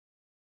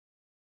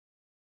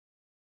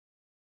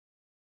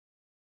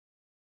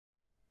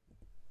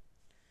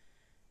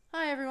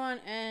Hi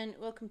everyone, and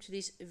welcome to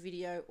this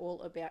video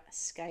all about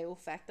scale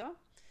factor.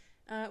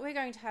 We're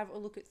going to have a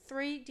look at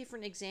 3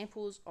 different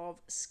examples of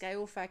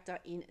scale factor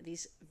in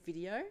this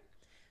video.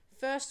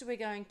 First, we're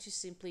going to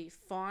simply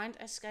find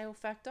a scale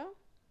factor.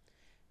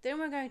 Then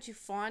we're going to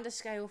find a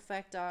scale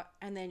factor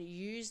and then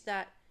use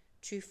that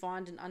to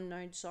find an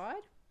unknown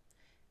side.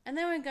 And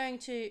then we're going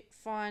to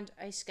find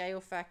a scale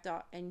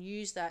factor and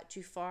use that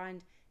to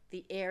find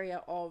the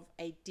area of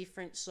a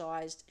different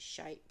sized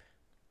shape.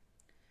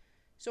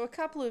 So a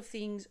couple of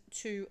things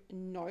to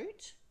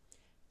note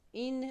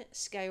in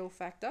scale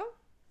factor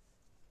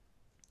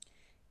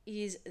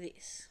is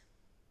this.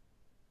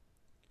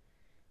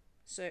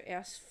 So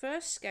our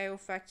first scale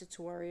factor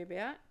to worry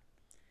about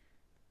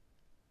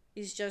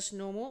is just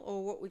normal,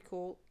 or what we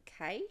call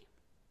K.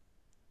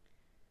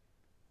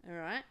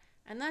 Alright,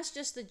 and that's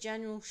just the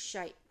general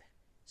shape.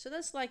 So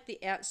that's like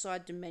the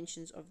outside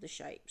dimensions of the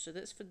shape. So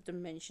that's for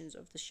dimensions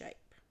of the shape.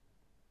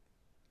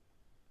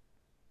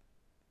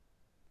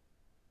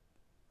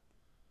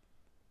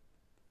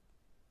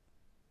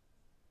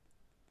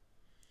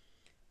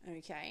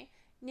 Okay,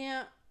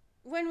 now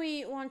when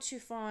we want to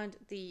find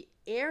the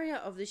area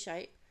of the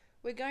shape,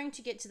 we're going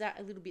to get to that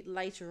a little bit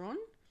later on,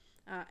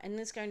 and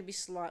it's going to be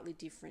slightly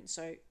different.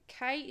 So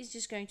K is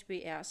just going to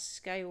be our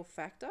scale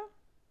factor.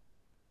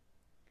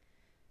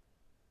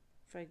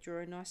 If I draw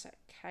a nicer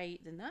K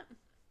than that,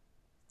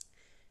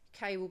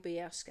 K will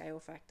be our scale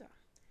factor.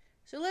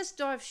 So let's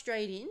dive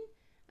straight in.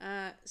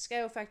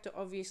 Scale factor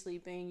obviously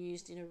being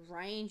used in a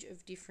range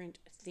of different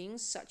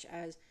things, such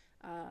as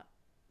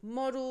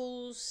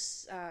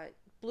models,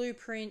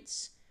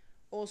 blueprints,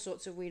 all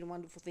sorts of weird and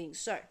wonderful things.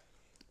 So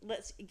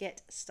let's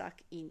get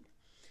stuck in.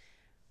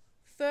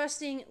 First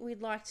thing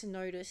we'd like to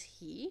notice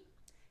here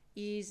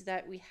is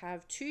that we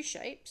have 2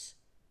 shapes,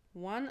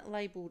 one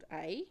labeled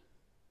A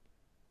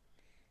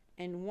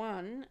and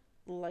one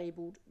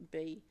labeled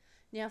B.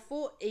 Now,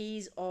 for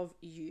ease of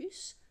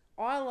use,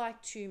 I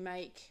like to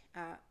make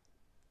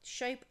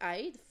shape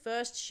A, the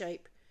first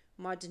shape,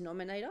 my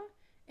denominator,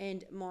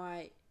 and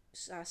my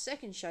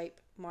second shape,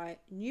 my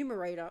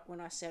numerator, when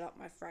I set up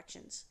my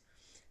fractions.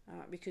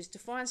 Because to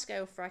find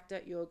scale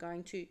factor, you're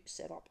going to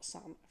set up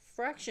some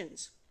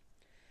fractions.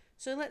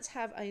 So let's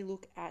have a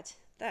look at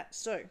that.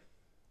 So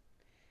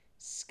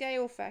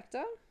scale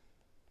factor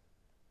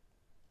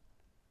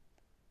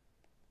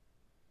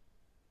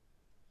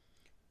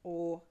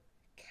or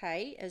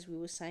K, as we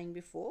were saying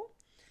before,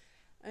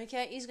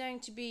 okay, is going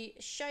to be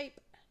shape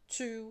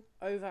 2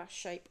 over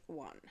shape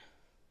 1,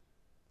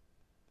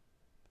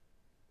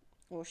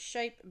 or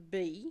shape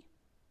B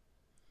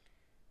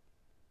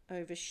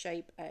over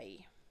shape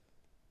A.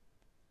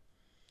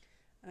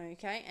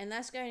 Okay, and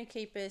that's going to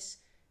keep us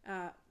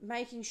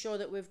making sure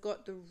that we've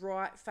got the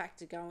right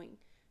factor going.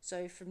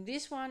 So from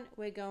this one,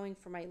 we're going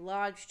from a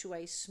large to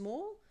a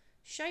small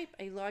shape,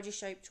 a larger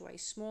shape to a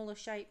smaller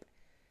shape.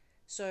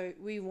 So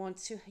we want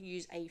to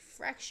use a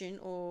fraction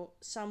or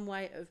some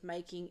way of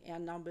making our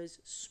numbers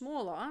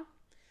smaller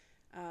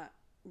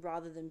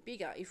rather than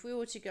bigger. If we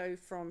were to go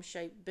from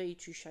shape B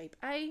to shape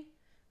A,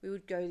 we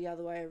would go the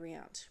other way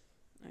around.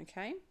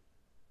 Okay,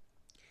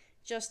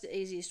 just the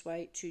easiest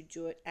way to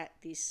do it at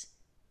this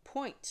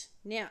point.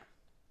 Now,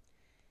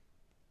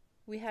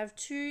 we have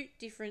 2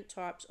 different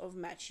types of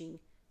matching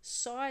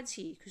sides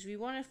here because we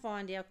want to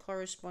find our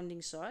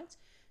corresponding sides,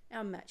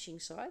 our matching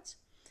sides.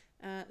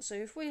 So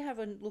if we have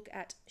a look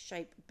at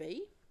shape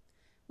B,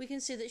 we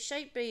can see that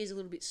shape B is a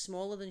little bit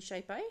smaller than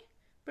shape A,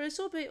 but it's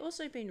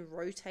also been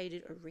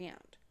rotated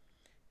around.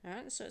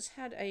 Alright, so it's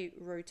had a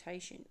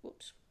rotation.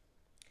 Whoops,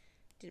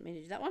 didn't mean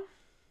to do that one.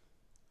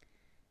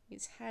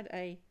 It's had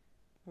a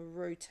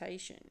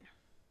rotation.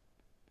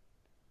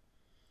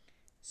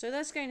 So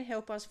that's going to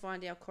help us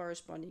find our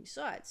corresponding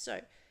sides.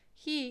 So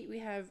here we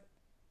have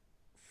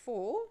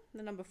 4,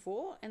 the number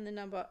 4, and the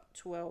number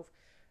 12.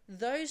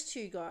 Those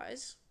 2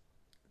 guys,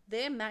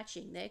 they're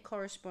matching, they're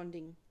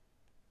corresponding.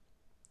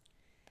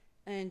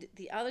 And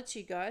the other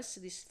 2 guys,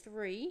 so this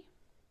 3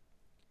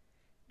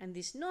 and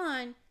this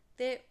 9,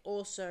 they're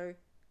also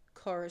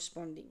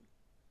corresponding.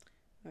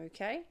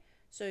 Okay,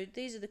 so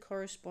these are the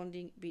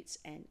corresponding bits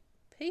and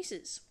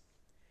pieces.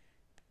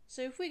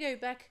 So if we go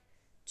back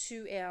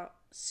to our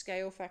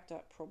scale factor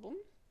problem,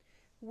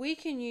 we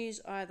can use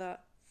either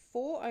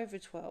 4 over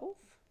 12,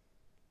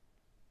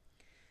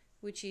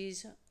 which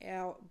is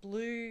our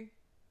blue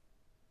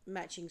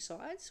matching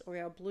sides or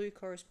our blue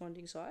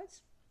corresponding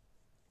sides,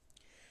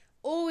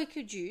 or we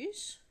could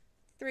use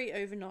 3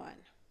 over 9,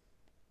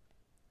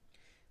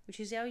 which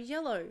is our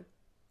yellow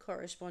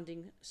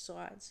corresponding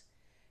sides.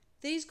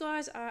 These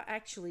guys are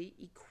actually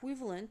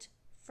equivalent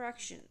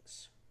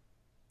fractions.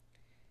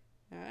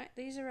 Alright,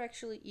 these are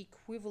actually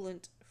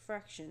equivalent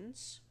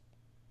fractions.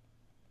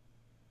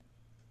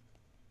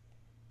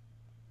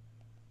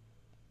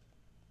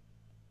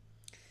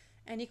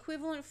 And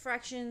equivalent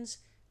fractions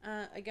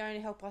are going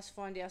to help us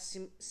find our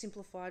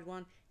simplified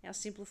one, our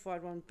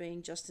simplified one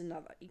being just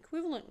another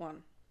equivalent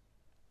one.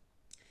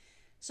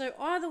 So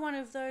either one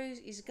of those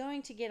is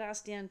going to get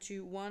us down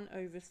to 1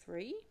 over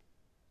 3.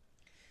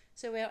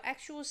 So our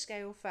actual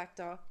scale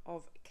factor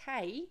of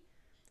K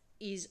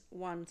is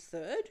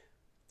 1/3.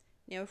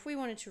 Now if we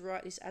wanted to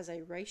write this as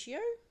a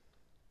ratio,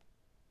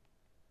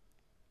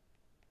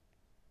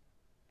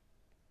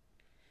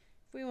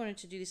 we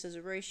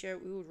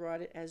would write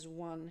it as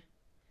 1/3.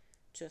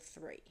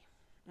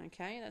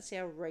 Okay, that's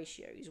our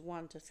ratio, is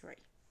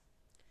 1/3.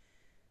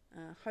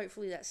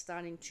 Hopefully that's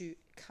starting to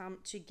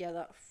come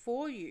together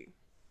for you.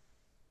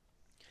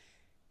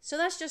 So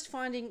that's just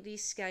finding the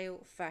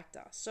scale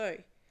factor.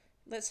 So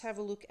let's have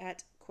a look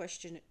at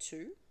question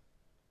 2.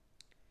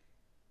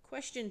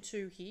 Question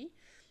 2 here.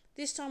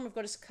 This time we've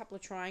got a couple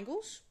of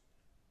triangles,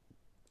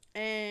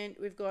 and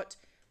we've got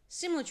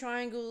similar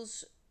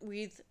triangles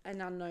with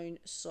an unknown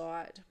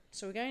side.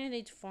 So we're going to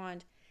need to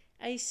find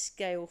a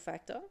scale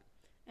factor,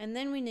 and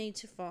then we need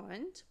to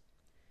find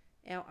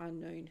our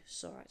unknown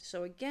side.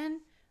 So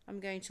again,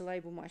 I'm going to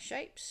label my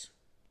shapes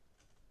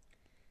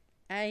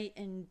A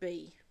and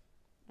B.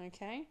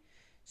 Okay,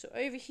 so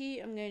over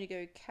here I'm going to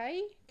go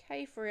K.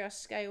 K for our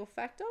scale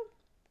factor,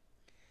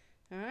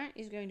 alright,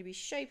 is going to be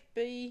shape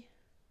B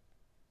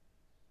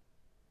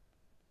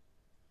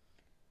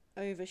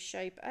over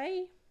shape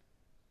A.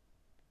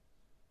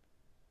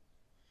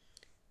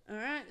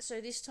 Alright,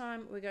 so this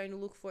time we're going to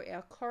look for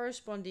our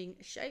corresponding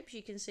shapes.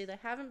 You can see they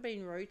haven't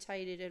been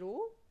rotated at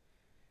all.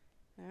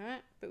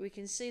 Alright, but we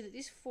can see that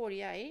this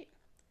 48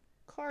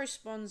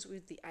 corresponds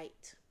with the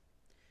 8.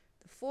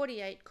 The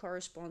 48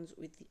 corresponds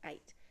with the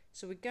 8.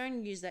 So we're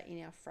going to use that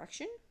in our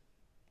fraction.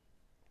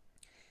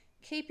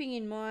 Keeping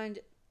in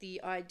mind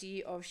the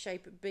idea of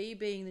shape B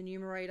being the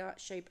numerator,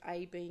 shape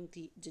A being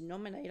the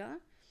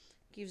denominator,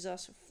 gives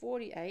us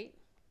 48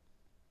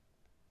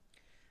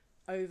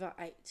 over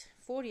 8.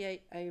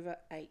 48 over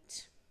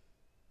 8.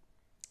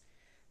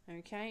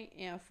 Okay,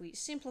 now if we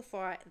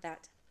simplify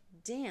that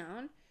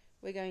down,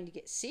 we're going to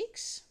get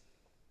 6.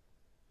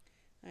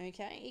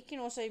 Okay, it can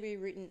also be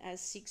written as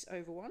 6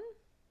 over 1.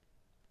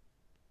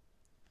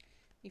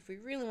 If we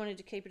really wanted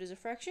to keep it as a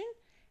fraction,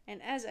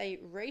 and as a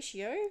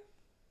ratio,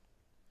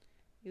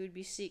 it would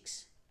be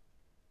 6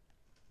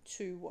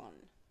 to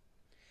 1.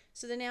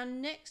 So then our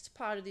next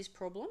part of this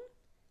problem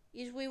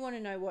is we want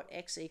to know what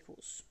x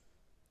equals.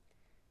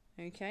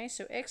 Okay,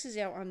 so x is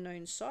our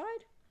unknown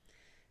side.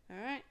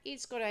 Alright,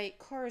 it's got a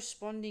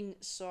corresponding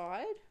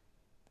side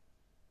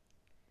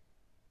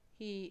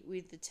here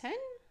with the 10.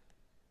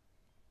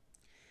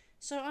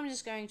 So I'm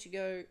just going to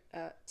go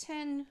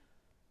 10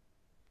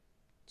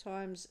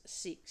 times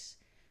 6,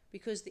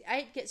 because the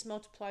 8 gets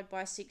multiplied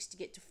by 6 to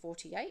get to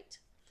 48.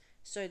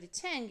 So the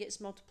 10 gets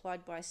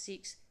multiplied by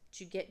 6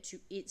 to get to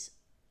its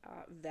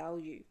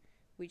value,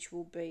 which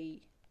will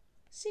be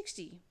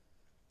 60.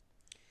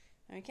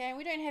 Okay,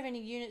 we don't have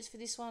any units for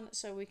this one,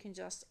 so we can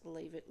just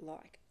leave it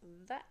like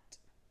that.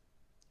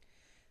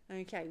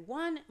 Okay,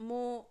 one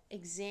more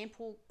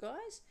example,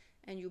 guys,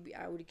 and you'll be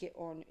able to get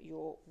on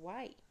your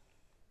way.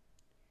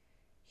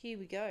 Here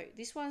we go.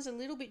 This one's a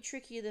little bit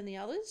trickier than the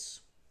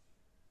others.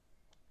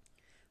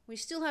 We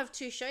still have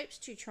two shapes,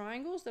 two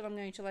triangles that I'm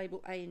going to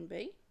label A and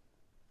B.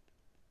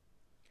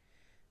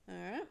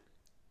 Alright,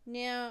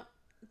 now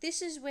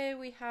this is where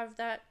we have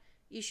that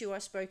issue I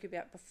spoke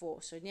about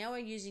before. So now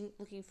we're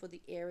looking for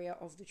the area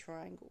of the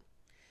triangle.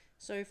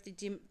 So if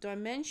the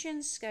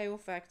dimensions scale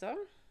factor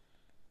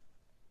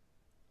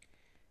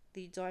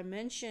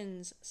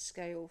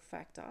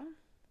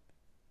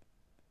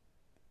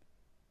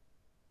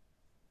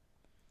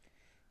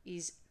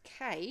is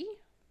K,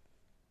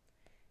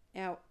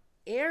 our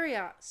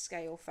area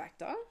scale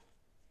factor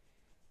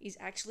is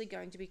actually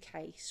going to be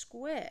K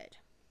squared.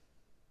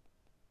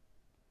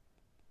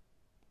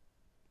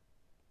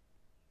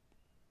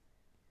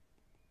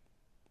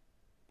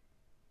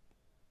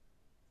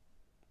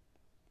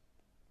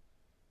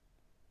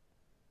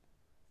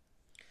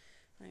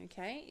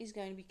 Okay, is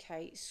going to be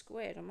K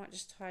squared. I might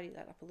just tidy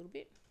that up a little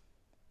bit.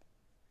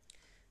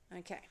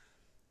 Okay,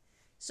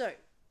 so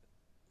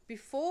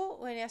before,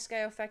 when our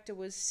scale factor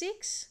was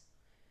 6,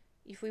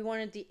 if we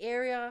wanted the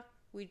area,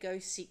 we'd go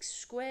 6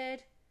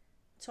 squared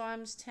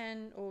times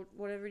 10, or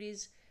whatever it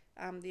is,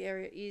 the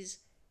area is,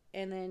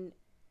 and then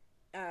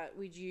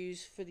we'd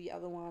use for the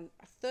other one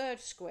 1/3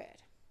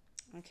 squared.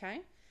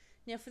 Okay,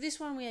 now for this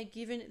one we are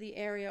given the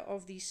area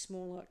of the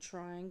smaller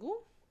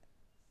triangle,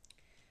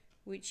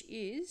 which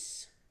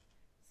is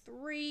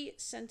 3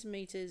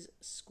 centimeters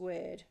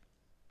squared.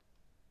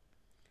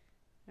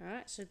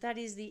 Alright, so that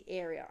is the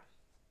area.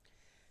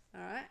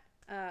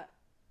 Alright,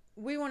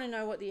 we want to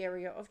know what the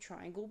area of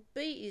triangle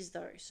B is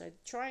though. So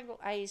triangle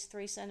A is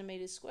 3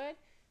 centimeters squared.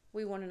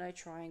 We want to know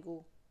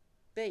triangle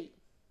B.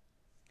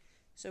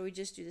 So we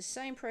just do the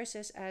same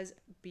process as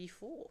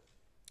before.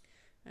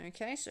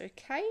 Okay, so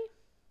K,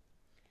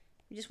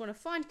 we just want to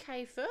find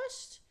K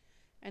first,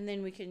 and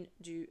then we can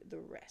do the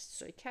rest.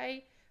 So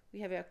K, we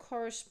have our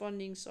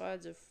corresponding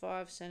sides of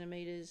 5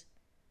 centimeters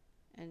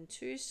and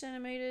 2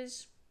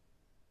 centimeters.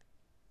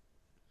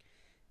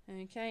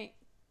 Okay,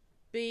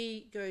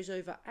 B goes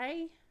over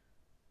A.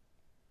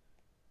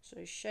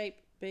 So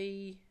shape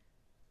B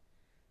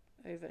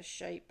over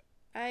shape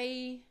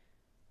A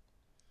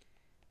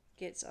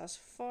gets us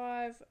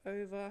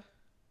 5/2.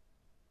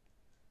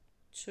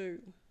 Let's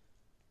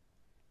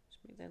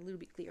make that a little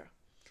bit clearer.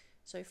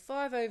 So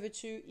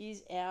 5/2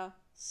 is our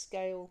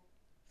scale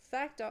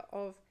factor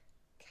of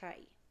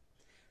k.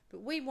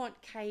 But we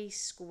want k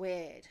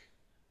squared.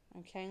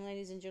 Okay,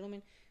 ladies and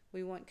gentlemen,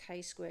 we want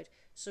k squared.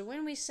 So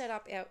when we set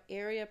up our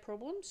area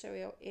problem, so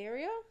our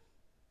area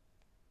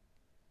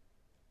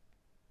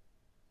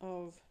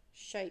of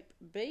shape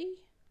B,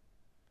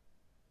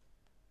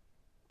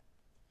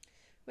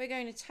 we're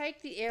going to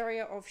take the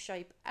area of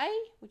shape A,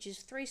 which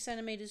is 3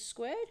 centimeters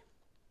squared,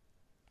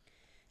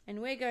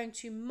 and we're going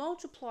to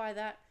multiply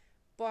that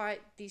by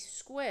the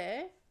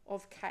square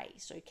of k,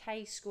 so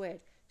k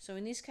squared. So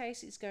in this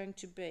case, it's going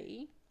to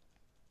be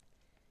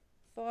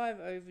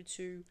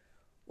 5/2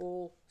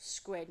 all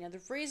squared. Now,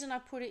 the reason I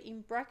put it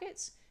in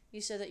brackets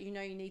is so that you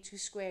know you need to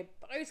square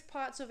both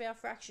parts of our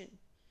fraction.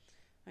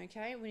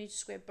 Okay, we need to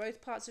square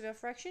both parts of our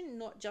fraction,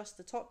 not just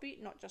the top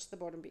bit, not just the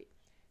bottom bit,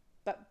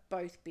 but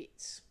both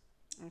bits.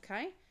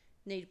 Okay,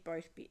 need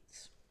both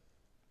bits.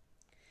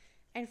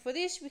 And for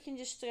this, we can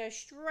just go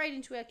straight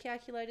into our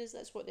calculators.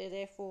 That's what they're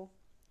there for.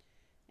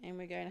 And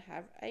we're going to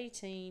have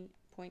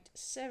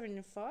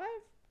 18.75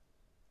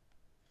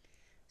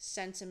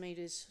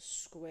 centimeters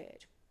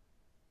squared.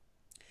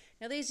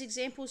 Now, these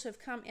examples have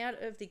come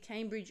out of the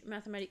Cambridge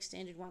Mathematics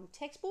Standard 1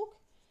 textbook,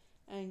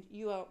 and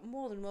you are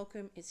more than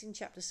welcome, it's in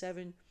chapter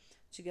 7,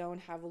 to go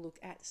and have a look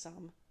at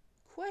some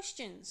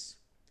questions.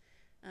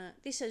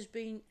 This has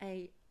been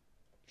a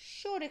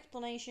short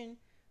explanation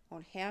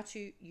on how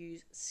to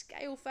use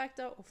scale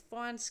factor or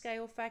find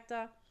scale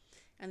factor,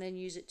 and then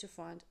use it to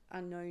find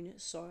unknown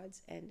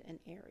sides and an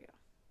area.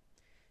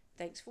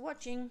 Thanks for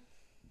watching.